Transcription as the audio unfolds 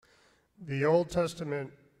The Old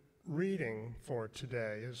Testament reading for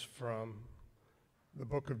today is from the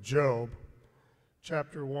book of Job,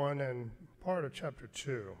 chapter 1 and part of chapter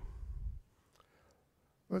 2.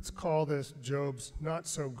 Let's call this Job's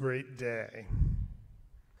not-so-great day.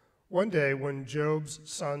 One day when Job's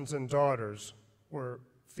sons and daughters were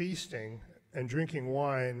feasting and drinking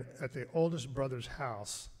wine at the oldest brother's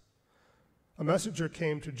house, a messenger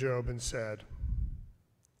came to Job and said,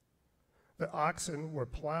 "The oxen were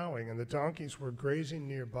plowing and the donkeys were grazing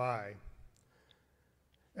nearby,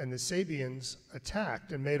 and the Sabeans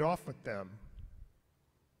attacked and made off with them.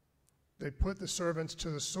 They put the servants to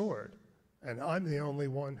the sword, and I'm the only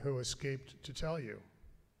one who escaped to tell you."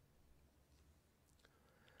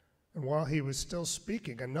 And while he was still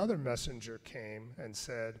speaking, another messenger came and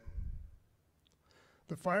said,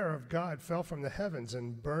 "The fire of God fell from the heavens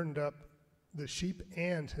and burned up the sheep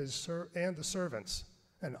and the servants,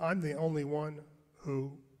 and I'm the only one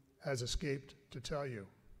who has escaped to tell you."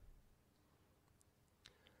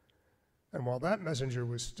 And while that messenger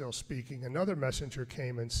was still speaking, another messenger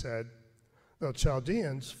came and said, "The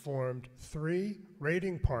Chaldeans formed 3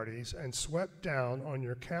 raiding parties and swept down on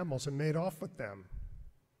your camels and made off with them.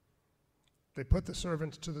 They put the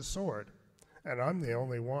servants to the sword, and I'm the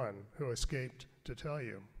only one who escaped to tell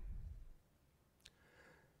you."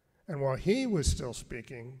 And while he was still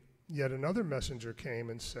speaking, yet another messenger came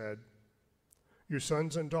and said, "Your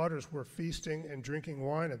sons and daughters were feasting and drinking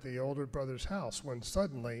wine at the older brother's house when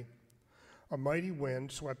suddenly a mighty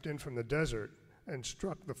wind swept in from the desert and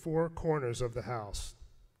struck the 4 corners of the house.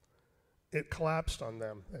 It collapsed on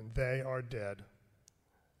them, and they are dead.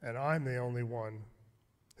 And I'm the only one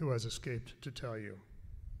who has escaped to tell you."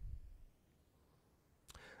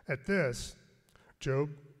 At this,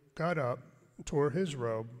 Job got up, tore his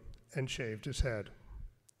robe, and shaved his head.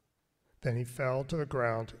 Then he fell to the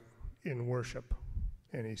ground in worship,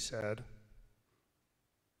 and he said,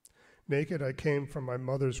 "Naked I came from my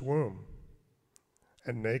mother's womb,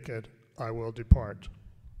 and naked I will depart.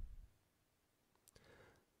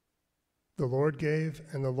 The Lord gave,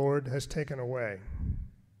 and the Lord has taken away.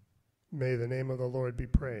 May the name of the Lord be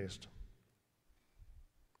praised."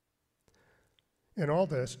 In all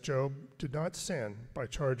this, Job did not sin by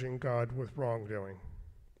charging God with wrongdoing.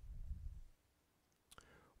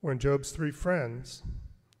 When Job's 3 friends,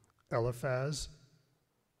 Eliphaz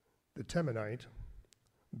the Temanite,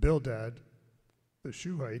 Bildad the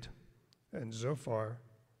Shuhite, and Zophar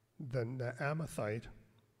the Naamathite,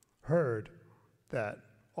 heard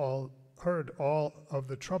all of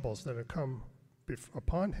the troubles that had come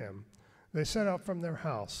upon him, they set out from their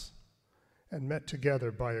house and met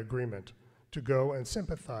together by agreement to go and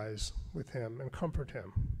sympathize with him and comfort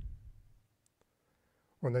him.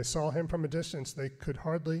 When they saw him from a distance, they could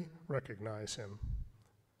hardly recognize him.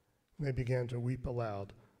 They began to weep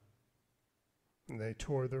aloud, and they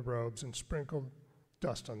tore their robes and sprinkled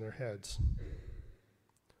dust on their heads.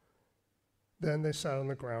 Then they sat on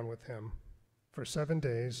the ground with him for 7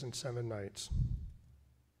 days and 7 nights.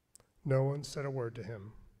 No one said a word to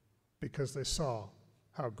him, because they saw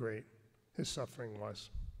how great his suffering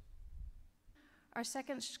was. Our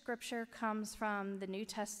second scripture comes from the New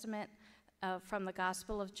Testament, from the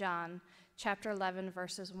Gospel of John, chapter 11,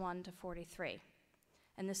 verses 1 to 43.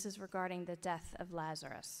 And this is regarding the death of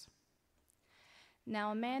Lazarus.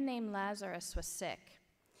 Now a man named Lazarus was sick.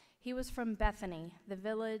 He was from Bethany, the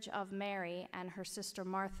village of Mary and her sister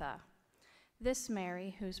Martha. This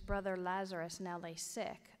Mary, whose brother Lazarus now lay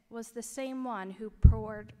sick, was the same one who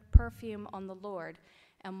poured perfume on the Lord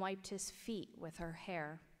and wiped his feet with her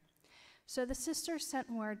hair. So the sisters sent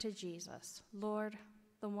word to Jesus, "Lord,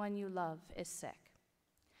 the one you love is sick."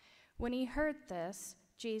 When he heard this,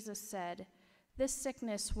 Jesus said, "This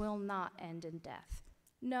sickness will not end in death.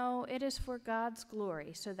 No, it is for God's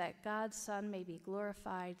glory, so that God's Son may be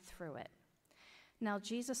glorified through it." Now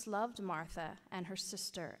Jesus loved Martha and her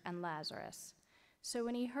sister and Lazarus. So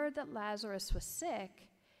when he heard that Lazarus was sick,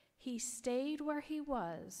 he stayed where he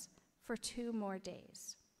was for 2 more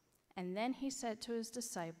days. And then he said to his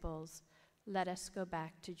disciples, "Let us go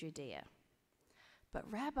back to Judea." "But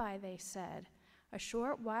Rabbi," they said, "a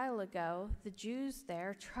short while ago the Jews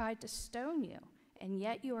there tried to stone you, and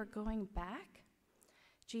yet you are going back?"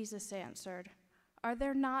 Jesus answered, "Are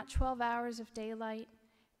there not 12 hours of daylight?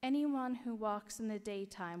 Anyone who walks in the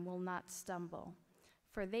daytime will not stumble,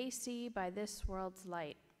 for they see by this world's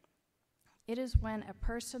light. It is when a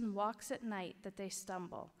person walks at night that they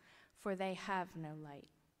stumble, for they have no light."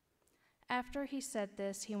 After he said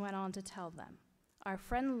this, he went on to tell them, "Our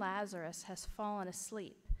friend Lazarus has fallen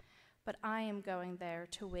asleep, but I am going there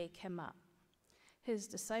to wake him up." His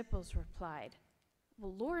disciples replied,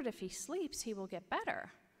 "Well, Lord, if he sleeps, he will get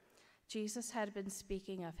better." Jesus had been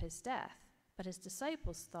speaking of his death, but his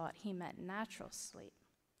disciples thought he meant natural sleep.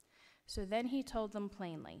 So then he told them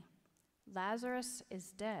plainly, "Lazarus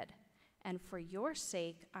is dead, and for your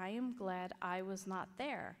sake I am glad I was not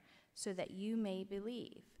there, so that you may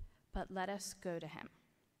believe. But let us go to him."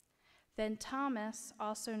 Then Thomas,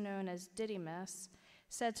 also known as Didymus,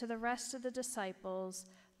 said to the rest of the disciples,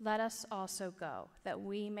 "Let us also go, that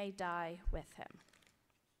we may die with him."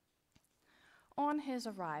 On his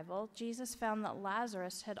arrival, Jesus found that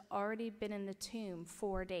Lazarus had already been in the tomb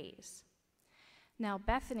 4 days. Now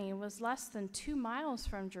Bethany was less than 2 miles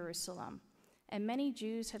from Jerusalem, and many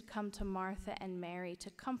Jews had come to Martha and Mary to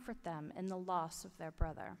comfort them in the loss of their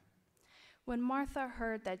brother. When Martha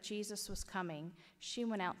heard that Jesus was coming, she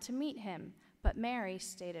went out to meet him, but Mary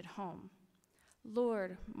stayed at home.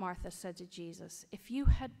 "Lord," Martha said to Jesus, "if you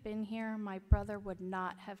had been here, my brother would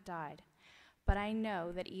not have died. But I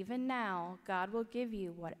know that even now God will give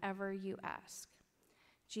you whatever you ask."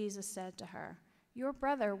 Jesus said to her, "Your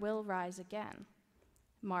brother will rise again."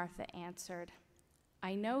 Martha answered,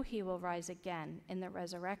 "I know he will rise again in the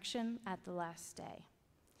resurrection at the last day."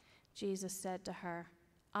 Jesus said to her,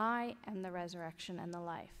 "I am the resurrection and the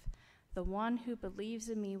life. The one who believes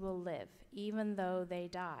in me will live, even though they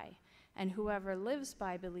die, and whoever lives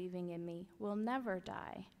by believing in me will never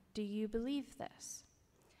die. Do you believe this?"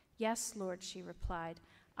 "Yes, Lord," she replied.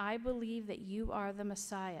 "I believe that you are the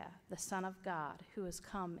Messiah, the Son of God, who has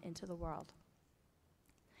come into the world."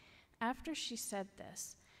 After she said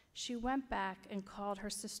this, she went back and called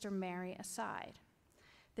her sister Mary aside.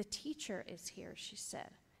 "The teacher is here," she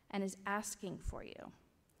said, "and is asking for you."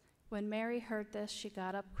 When Mary heard this, she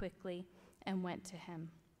got up quickly and went to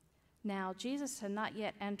him. Now Jesus had not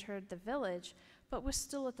yet entered the village, but was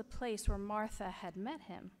still at the place where Martha had met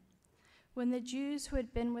him. When the Jews who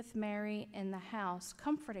had been with Mary in the house,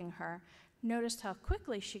 comforting her, noticed how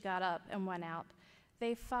quickly she got up and went out,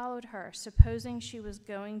 they followed her, supposing she was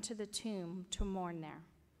going to the tomb to mourn there.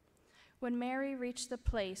 When Mary reached the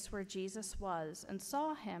place where Jesus was and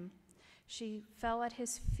saw him, she fell at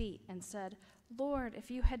his feet and said, "Lord, if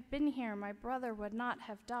you had been here, my brother would not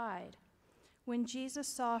have died." When Jesus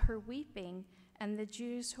saw her weeping, and the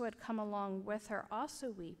Jews who had come along with her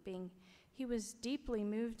also weeping, he was deeply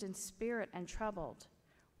moved in spirit and troubled.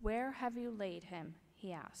 "Where have you laid him?"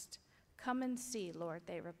 he asked. "Come and see, Lord,"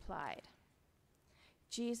 they replied.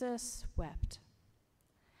 Jesus wept.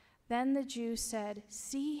 Then the Jews said,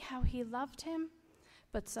 "See how he loved him?"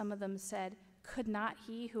 But some of them said, "Could not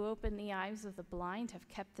he who opened the eyes of the blind have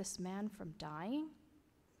kept this man from dying?"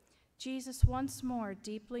 Jesus, once more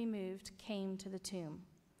deeply moved, came to the tomb.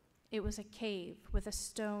 It was a cave with a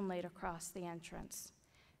stone laid across the entrance.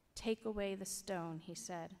 "Take away the stone," he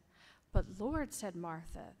said. "But Lord," said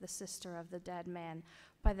Martha, the sister of the dead man,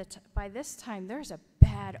 by this time there's a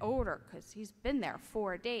bad odor because he's been there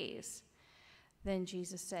 4 days." Then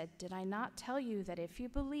Jesus said, "Did I not tell you that if you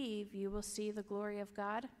believe, you will see the glory of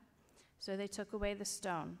God?" So they took away the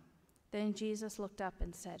stone. Then Jesus looked up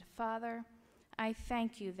and said, "Father, I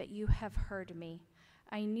thank you that you have heard me.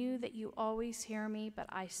 I knew that you always hear me, but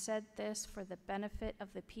I said this for the benefit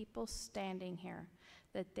of the people standing here,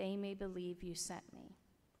 that they may believe you sent me."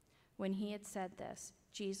 When he had said this,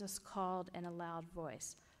 Jesus called in a loud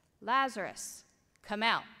voice, "Lazarus, come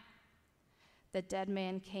out." The dead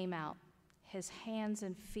man came out, his hands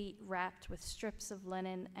and feet wrapped with strips of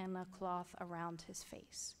linen and a cloth around his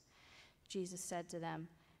face. Jesus said to them,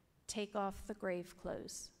 "Take off the grave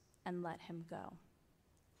clothes and let him go."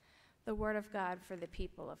 The word of God for the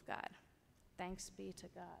people of God. Thanks be to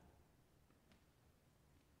God.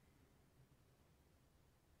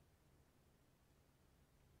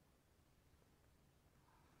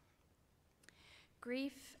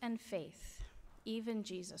 Grief and faith, even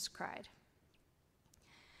Jesus cried.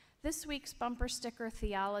 This week's bumper sticker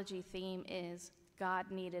theology theme is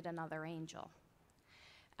God needed another angel.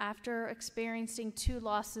 After experiencing 2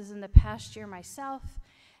 losses in the past year myself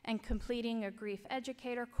and completing a grief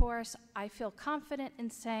educator course, I feel confident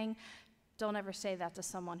in saying, don't ever say that to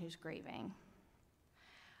someone who's grieving.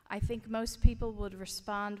 I think most people would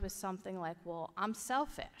respond with something like, well, I'm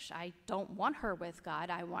selfish. I don't want her with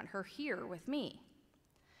God. I want her here with me.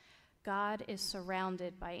 God is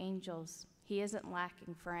surrounded by angels. He isn't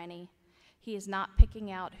lacking for any. He is not picking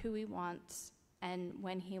out who he wants and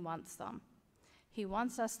when he wants them. He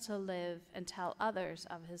wants us to live and tell others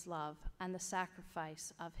of his love and the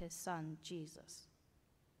sacrifice of his son, Jesus.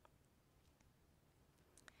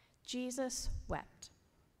 Jesus wept.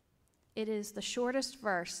 It is the shortest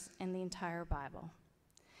verse in the entire Bible.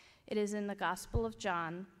 It is in the Gospel of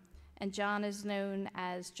John, and John is known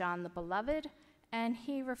as John the Beloved and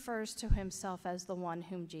he refers to himself as the one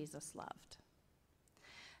whom Jesus loved.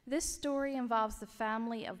 This story involves the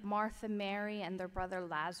family of Martha, Mary, and their brother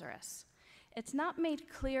Lazarus. It's not made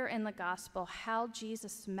clear in the gospel how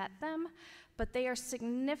Jesus met them, but they are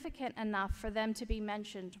significant enough for them to be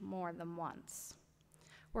mentioned more than once.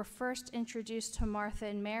 We're first introduced to Martha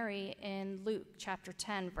and Mary in Luke chapter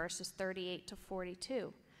 10, verses 38 to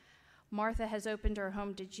 42. Martha has opened her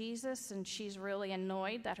home to Jesus, and she's really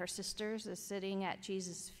annoyed that her sisters is sitting at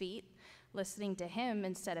Jesus' feet, listening to him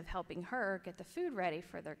instead of helping her get the food ready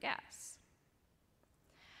for their guests.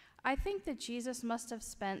 I think that Jesus must have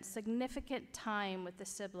spent significant time with the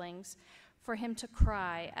siblings for him to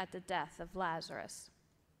cry at the death of Lazarus.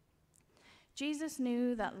 Jesus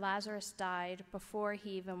knew that Lazarus died before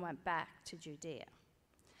he even went back to Judea.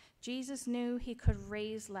 Jesus knew he could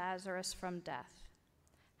raise Lazarus from death.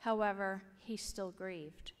 However, he still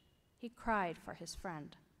grieved. He cried for his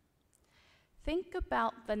friend. Think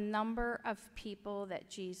about the number of people that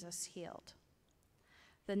Jesus healed,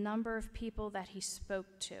 the number of people that he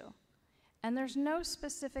spoke to. And there's no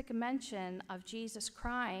specific mention of Jesus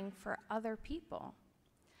crying for other people.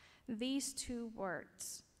 These two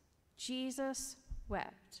words, Jesus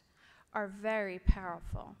wept, are very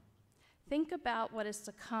powerful. Think about what is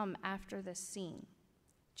to come after this scene.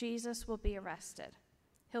 Jesus will be arrested.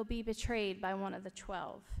 He'll be betrayed by one of the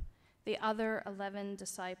 12. The other 11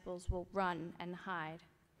 disciples will run and hide.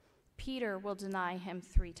 Peter will deny him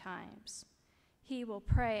 3 times. He will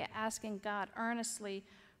pray, asking God earnestly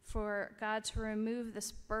for God to remove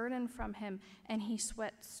this burden from him, and he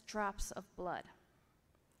sweats drops of blood.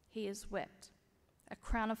 He is whipped. A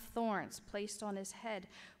crown of thorns placed on his head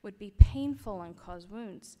would be painful and cause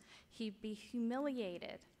wounds. He'd be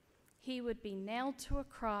humiliated. He would be nailed to a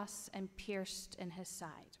cross and pierced in his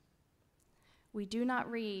side. We do not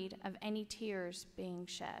read of any tears being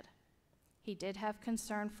shed. He did have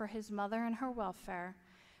concern for his mother and her welfare,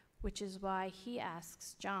 which is why he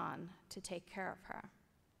asks John to take care of her.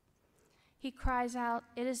 He cries out,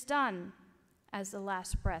 "It is done," as the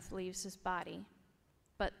last breath leaves his body,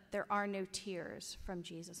 but there are no tears from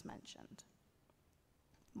Jesus mentioned.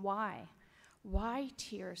 Why? Why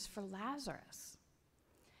tears for Lazarus?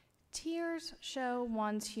 Tears show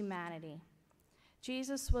one's humanity.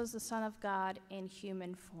 Jesus was the Son of God in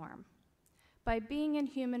human form. By being in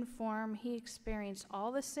human form, he experienced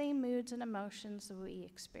all the same moods and emotions that we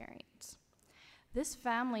experience. This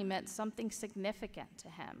family meant something significant to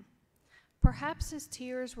him. Perhaps his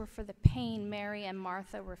tears were for the pain Mary and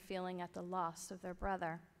Martha were feeling at the loss of their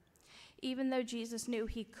brother. Even though Jesus knew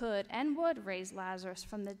he could and would raise Lazarus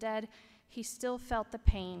from the dead, he still felt the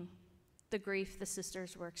pain, the grief the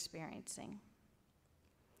sisters were experiencing.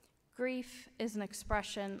 Grief is an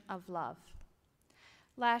expression of love.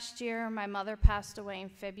 Last year, my mother passed away in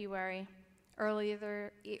February.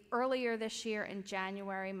 Earlier this year, in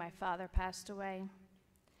January, my father passed away.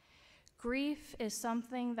 Grief is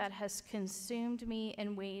something that has consumed me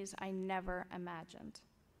in ways I never imagined.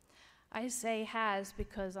 I say has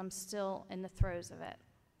because I'm still in the throes of it.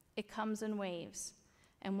 It comes in waves,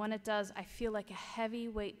 and when it does, I feel like a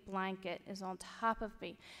heavyweight blanket is on top of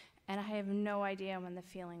me, and I have no idea when the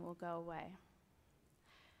feeling will go away.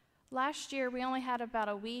 Last year, we only had about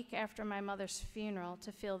a week after my mother's funeral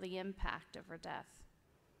to feel the impact of her death.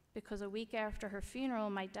 Because a week after her funeral,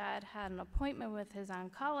 my dad had an appointment with his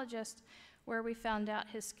oncologist where we found out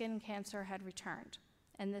his skin cancer had returned,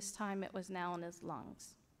 and this time it was now in his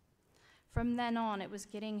lungs. From then on, it was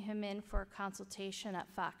getting him in for a consultation at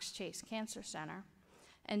Fox Chase Cancer Center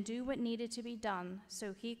and do what needed to be done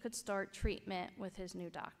so he could start treatment with his new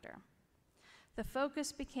doctor. The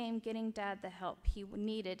focus became getting Dad the help he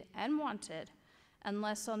needed and wanted, and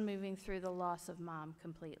less on moving through the loss of Mom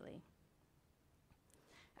completely.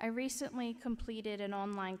 I recently completed an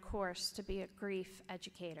online course to be a grief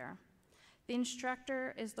educator. The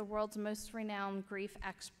instructor is the world's most renowned grief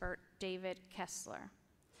expert, David Kessler.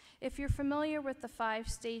 If you're familiar with the 5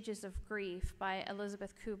 Stages of Grief by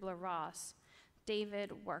Elizabeth Kubler-Ross,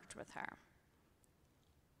 David worked with her.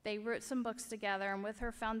 They wrote some books together, and with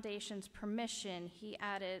her foundation's permission, he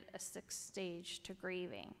added a 6th stage to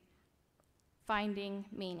grieving: finding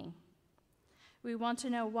meaning. We want to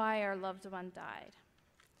know why our loved one died.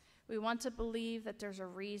 We want to believe that there's a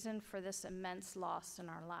reason for this immense loss in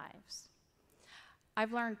our lives.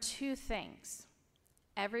 I've learned 2 things.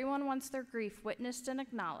 Everyone wants their grief witnessed and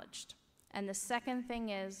acknowledged. And the second thing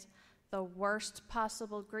is, the worst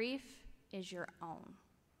possible grief is your own.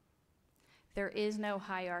 There is no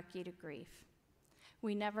hierarchy to grief.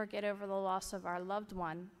 We never get over the loss of our loved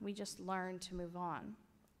one. We just learn to move on.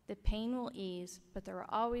 The pain will ease, but there will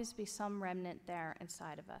always be some remnant there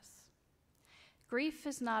inside of us. Grief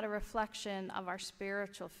is not a reflection of our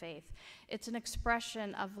spiritual faith. It's an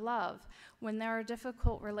expression of love. When there are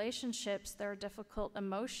difficult relationships, there are difficult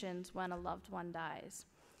emotions when a loved one dies.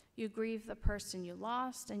 You grieve the person you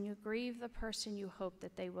lost, and you grieve the person you hope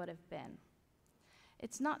that they would have been.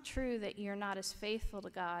 It's not true that you're not as faithful to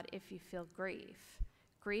God if you feel grief.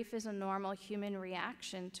 Grief is a normal human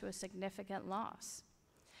reaction to a significant loss.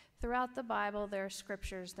 Throughout the Bible, there are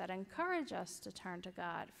scriptures that encourage us to turn to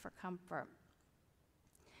God for comfort.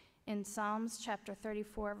 In Psalms chapter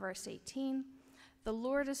 34, verse 18, the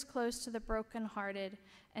Lord is close to the brokenhearted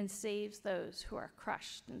and saves those who are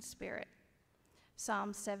crushed in spirit.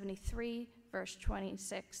 Psalm 73, verse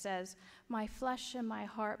 26 says, "My flesh and my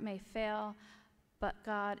heart may fail, but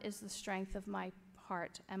God is the strength of my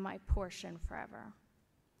heart and my portion forever."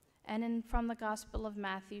 And from the Gospel of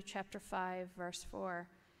Matthew chapter 5, verse 4,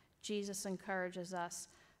 Jesus encourages us,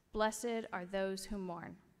 "Blessed are those who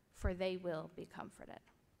mourn, for they will be comforted."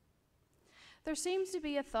 There seems to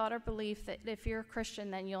be a thought or belief that if you're a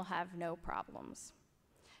Christian, then you'll have no problems.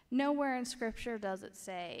 Nowhere in Scripture does it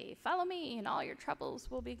say, "Follow me and all your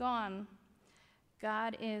troubles will be gone."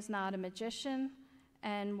 God is not a magician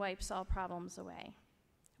and wipes all problems away.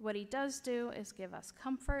 What he does do is give us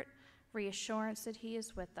comfort, reassurance that he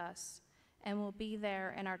is with us, and will be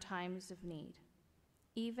there in our times of need.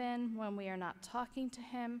 Even when we are not talking to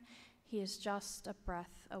him, he is just a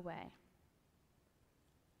breath away.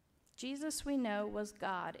 Jesus, we know, was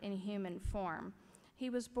God in human form. He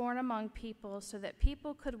was born among people so that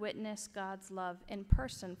people could witness God's love in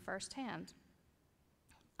person firsthand.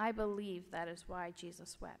 I believe that is why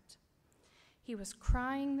Jesus wept. He was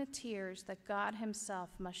crying the tears that God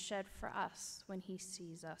himself must shed for us when he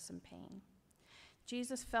sees us in pain.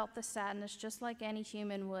 Jesus felt the sadness just like any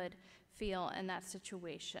human would feel in that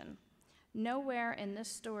situation. Nowhere in this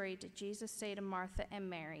story did Jesus say to Martha and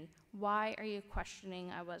Mary, "Why are you questioning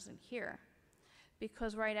I wasn't here?"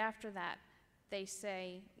 Because right after that, they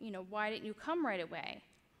say, "Why didn't you come right away?"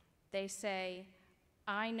 They say,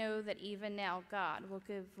 "I know that even now God will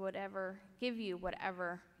give you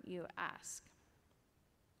whatever you ask."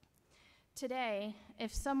 Today,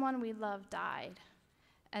 if someone we love died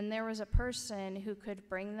and there was a person who could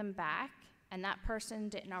bring them back and that person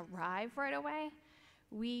didn't arrive right away,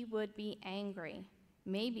 we would be angry,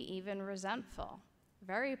 maybe even resentful,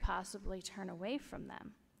 very possibly turn away from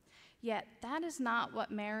them. Yet that is not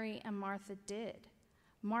what Mary and Martha did.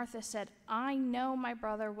 Martha said, "I know my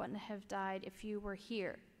brother wouldn't have died if you were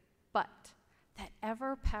here, but," that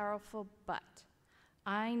ever-powerful "but,"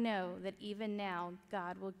 "I know that even now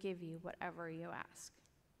God will give you whatever you ask."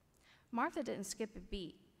 Martha didn't skip a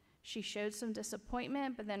beat. She showed some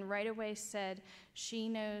disappointment, but then right away said she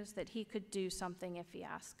knows that he could do something if he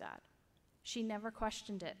asked God. She never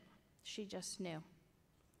questioned it. She just knew.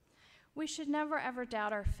 We should never ever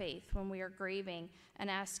doubt our faith when we are grieving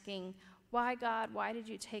and asking, "Why, God, why did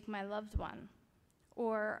you take my loved one?"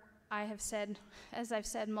 Or as I've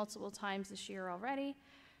said multiple times this year already,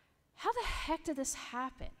 how the heck did this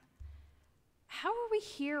happen? How are we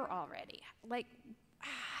here already?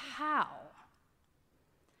 How?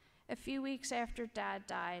 A few weeks after Dad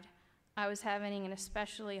died, I was having an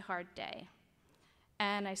especially hard day.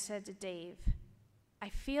 And I said to Dave, "I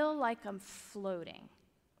feel like I'm floating.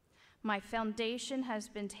 My foundation has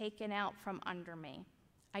been taken out from under me.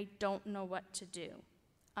 I don't know what to do.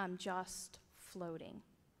 I'm just floating."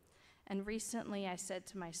 And recently I said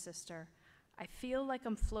to my sister, "I feel like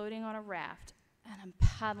I'm floating on a raft and I'm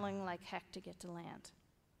paddling like heck to get to land."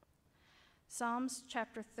 Psalms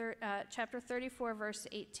chapter 34, verse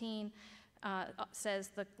 18 says,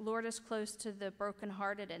 "The Lord is close to the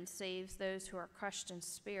brokenhearted and saves those who are crushed in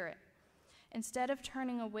spirit." Instead of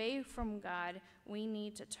turning away from God, we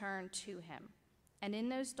need to turn to him. And in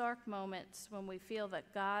those dark moments when we feel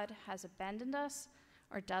that God has abandoned us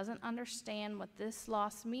or doesn't understand what this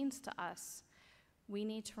loss means to us, we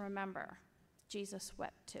need to remember Jesus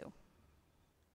wept too.